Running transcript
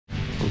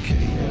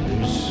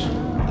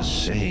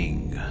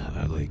saying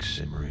I like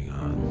simmering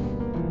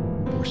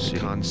on. We're sitting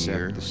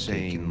concept, the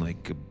saying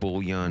like a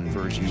bouillon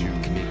version,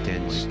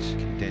 condensed,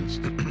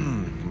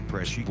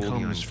 compressed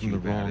bouillon comes from the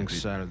wrong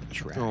side of the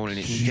track. Throwing it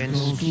in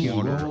condensed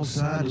water,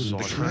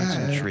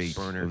 concentrate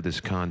burner of this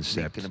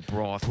concept. Making a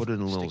broth, put it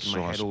in a little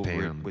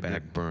saucepan on the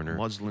back burner,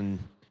 muslin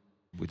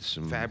with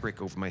some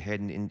fabric over my head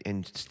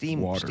and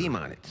steam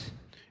on it.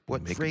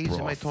 What phrase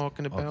am I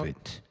talking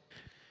about?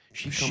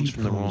 She comes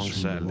from the wrong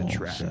side of the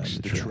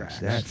tracks.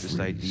 That's this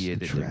idea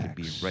that there could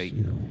be right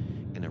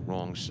and a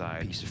wrong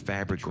side. Piece of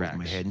fabric over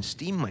my head and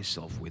steam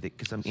myself with it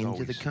because I'm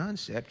into the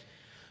concept.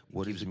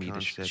 What gives me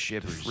the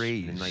ship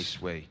phrase in a nice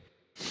way?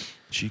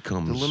 She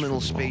comes the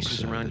liminal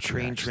spaces around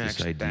train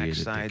tracks,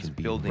 backsides,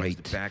 buildings,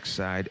 the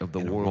backside of the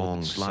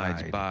world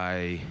slides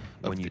by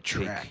when you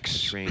take a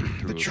train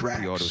through a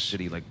pre-auto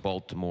city like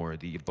Baltimore.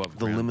 The above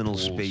the liminal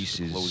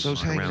spaces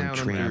around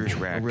train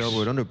tracks, a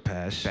railroad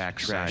underpass,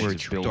 backside where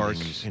it's dark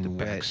and the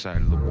backside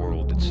of the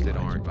that slid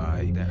aren't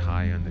by that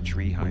high on the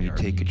tree hierarchy. When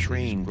you take a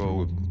train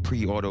through a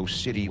pre-auto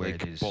city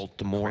like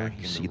Baltimore,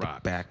 you see the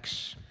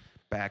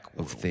back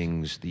of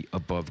things, the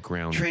above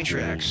ground train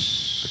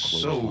tracks, the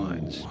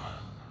clotheslines.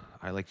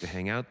 I like to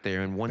hang out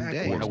there, and one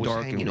day I was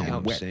dark hanging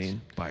out wet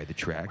by the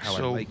tracks. How I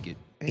like it.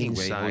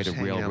 Inside a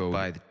railroad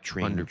by the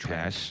train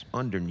underpass,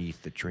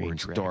 underneath the train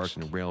tracks, dark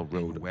and a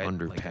railroad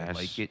underpass,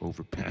 like it,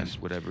 overpass,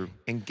 whatever.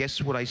 And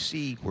guess what I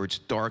see? Where it's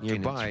dark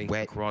and it's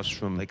wet, across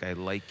from like I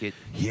like it.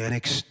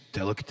 Yannick's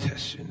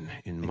Delicatessen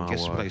in Mawa,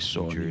 guess what I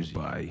saw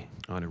nearby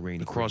on a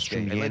rainy across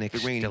from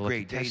Yannick's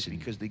Delicatessen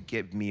because they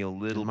give me a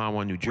little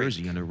Mawa, New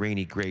Jersey on a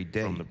rainy gray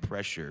day from the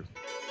pressure.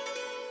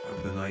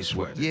 Of the nice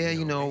weather. Yeah,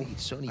 you know,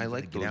 I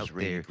like those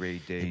rainy gray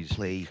days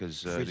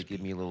because they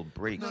give me a little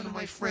break. None of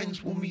my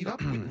friends will meet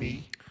up with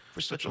me for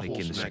such a like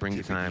in the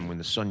springtime when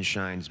the sun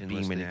shines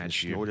beaming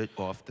at you, snort it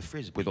off the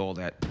frisbee with all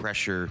that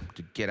pressure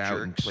to get out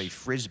and play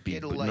frisbee.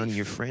 But none of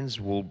your friends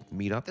will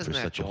meet up for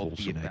such a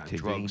wholesome activity.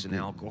 Drugs and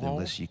alcohol,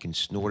 unless you can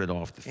snort it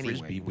off the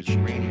frisbee, which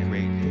rainy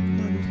gray day.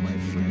 None of my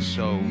friends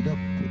so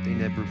they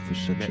never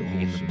met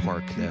me in the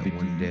park that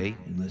one day.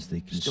 Unless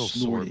they can still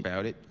sore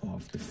about it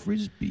off the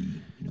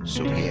frisbee.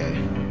 So yeah.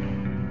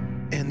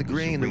 And the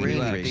gray and the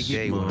rain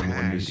day will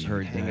pass.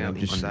 Hang out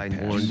beside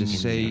wanted to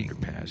say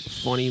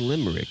funny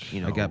limerick.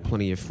 You know, I got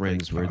plenty of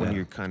friends where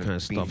that kind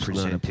of stuff's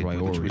not a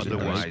priority.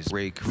 Otherwise,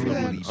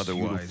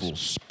 beautiful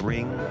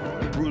spring,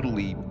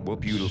 brutally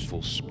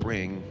beautiful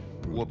spring.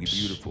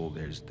 Beautiful.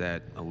 There's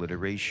that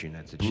alliteration.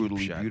 That's a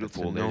brutally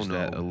beautiful. There's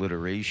that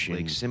alliteration.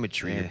 Like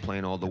symmetry. You're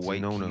playing all the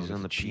white keys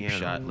on the piano.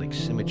 Shot like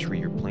symmetry.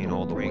 You're playing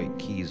all the white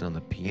keys on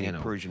the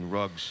piano. Persian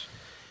rugs.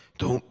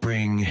 Don't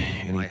bring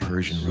any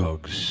Persian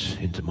rugs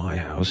into my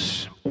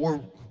house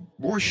or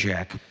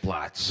Rorschach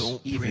plots.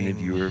 Even if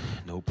you're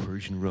no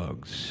Persian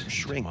rugs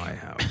into my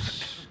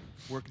house.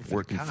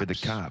 Working for the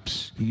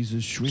cops. He's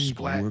a shrink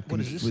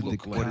working for the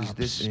cops. What does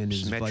this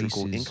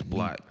symmetrical ink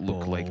blot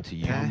look like to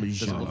you?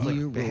 Doesn't look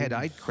like the head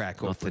I'd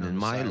crack open in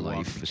my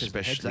life,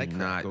 especially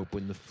not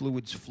when the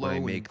fluids flow. I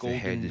make the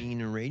head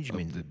mean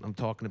arrangement. I'm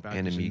talking about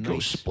enemy go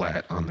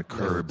splat on the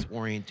curb.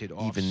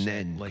 Even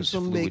then, because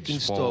I'm making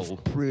stuff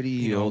pretty.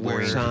 You know,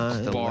 where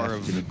the bar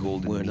of the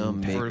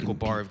golden vertical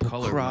bar of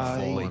color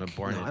fall on a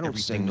bar. I don't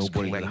send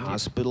nobody to the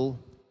hospital.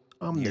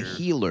 I'm the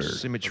healer.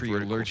 Symmetry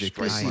allergic.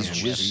 This is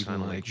just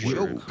like a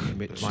joke.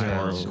 My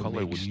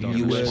color was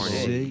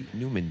USA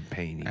Newman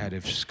painting. Out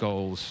of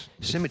skulls.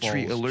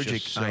 Symmetry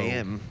allergic. I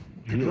am.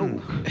 You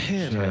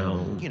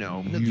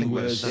know, nothing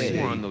but sunny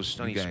on those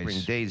sunny spring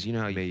days. You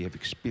know how you may have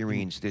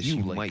experienced this.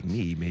 You like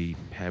me may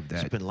have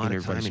that spend a lot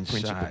of time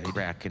principle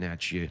cracking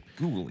at you,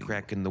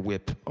 cracking the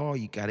whip. Oh,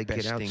 you got to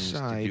get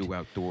outside. To do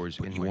outdoors,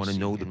 and you want to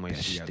know the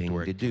best thing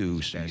to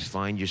do. So you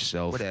find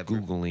yourself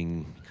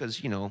Googling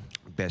because you know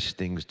best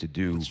things to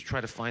do. Let's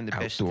try to find the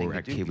best outdoor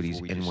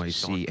activities.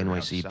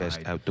 NYC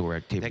best outdoor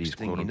activities. Next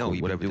thing you know,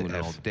 you've been doing it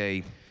all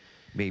day.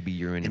 Maybe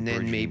you're in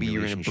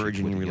a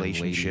burgeoning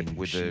relationship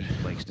with a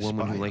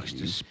woman who likes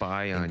to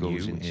spy on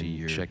you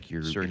and check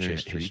your search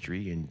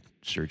history and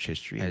search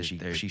history. And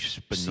she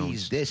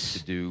sees this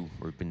to do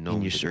or been known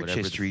in your search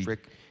history.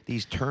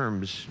 These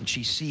terms, and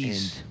she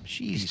sees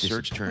these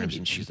search terms,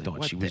 and she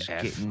thought she was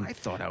getting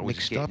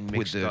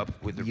mixed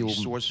up with the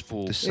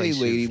resourceful. Hey,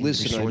 lady,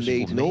 listen, I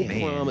made no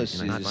promises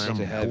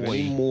to have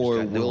any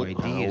more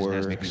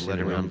willpower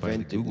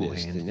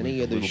inventiveness than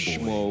any other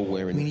schmo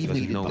wearing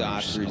even the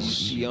doctors you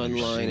see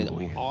online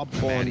and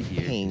Auburn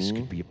Ping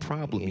could be a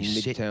problem. You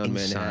sit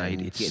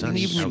inside, it's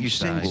sunny, even if you're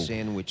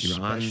single,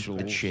 you're on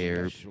a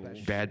chair,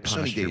 bad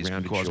posture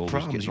around cause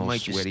problems. You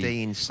might just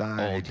stay inside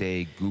all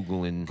day,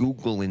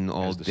 Googling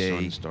all day.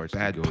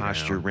 Bad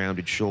posture,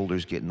 rounded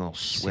shoulders, getting all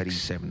sweaty.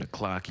 7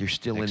 o'clock, you're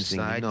still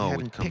inside. No,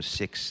 it comes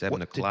 6,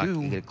 7 o'clock,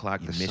 8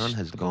 o'clock. The sun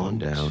has gone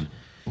down.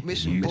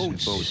 Missing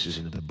boats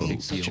isn't a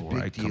big deal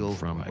where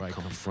I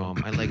come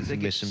from. I like to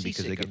miss them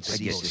because I get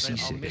seasick.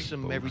 I miss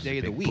them every day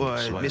of the week.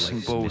 But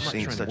missing boats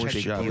ain't such a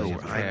big deal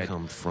where I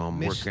come from.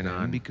 Working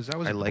on because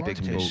I like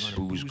big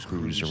booze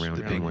cruise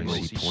around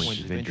NYC points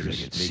of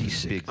interest.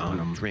 Seasick on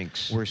them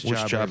drinks. Worst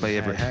job I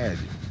ever had.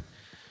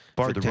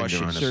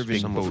 bartender on serving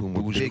some of whom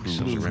were big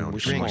blue around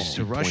drinks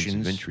to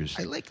Russians. Russians.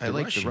 I like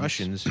the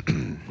Russians.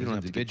 We don't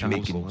have to get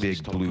individuals.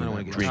 making big blue I don't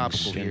wanna get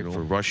drinks topical here.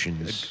 for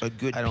Russians. A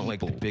good I don't like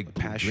the people, big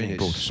passionate.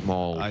 both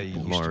small, I used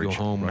to large go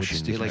home with Russians.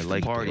 sticky They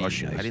like party.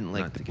 Russians. I didn't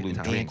like Not the to blue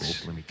get drinks.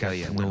 technical. Let me Got tell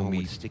you, I to went know home me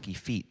with sticky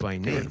feet by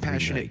They were name.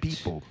 passionate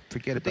people.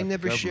 Forget But they about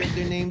never the shared their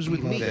government. names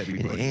with me.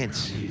 Everybody And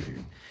ants.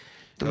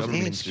 Those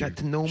ants got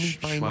to know me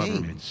by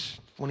name.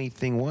 Funny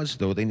thing was,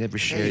 though, they never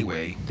shared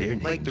Anyway, their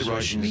names. like the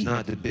Russians,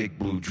 not the big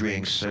blue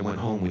drinks. I went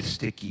home with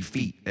sticky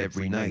feet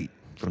every night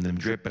from them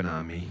dripping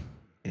on me.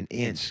 And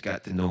ants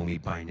got to know me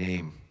by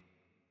name.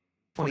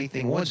 Funny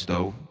thing was,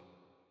 though,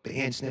 the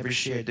ants never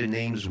shared their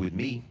names with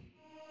me.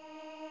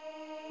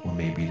 Or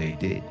maybe they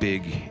did.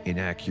 Big,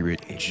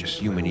 inaccurate, just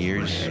human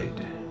ears.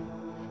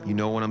 You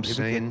know what I'm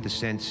saying? The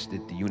sense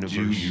that the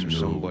universe or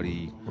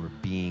somebody or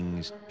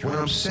beings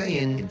trying to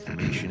saying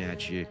information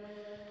at you.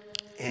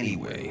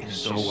 Anyway,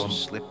 so I'm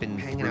slipping,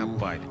 hanging out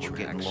by the tracks,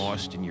 getting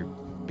lost in your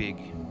big,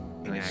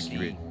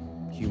 inaccurate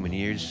human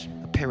ears.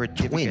 A pair of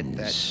twins. Get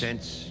that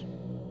sense?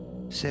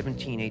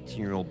 17,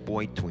 18-year-old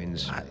boy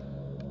twins.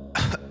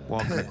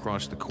 Walking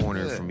across the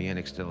corner from the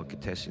Annex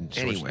Delicatessen,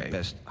 sourcing the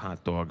best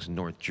hot dogs in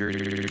North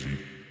Jersey.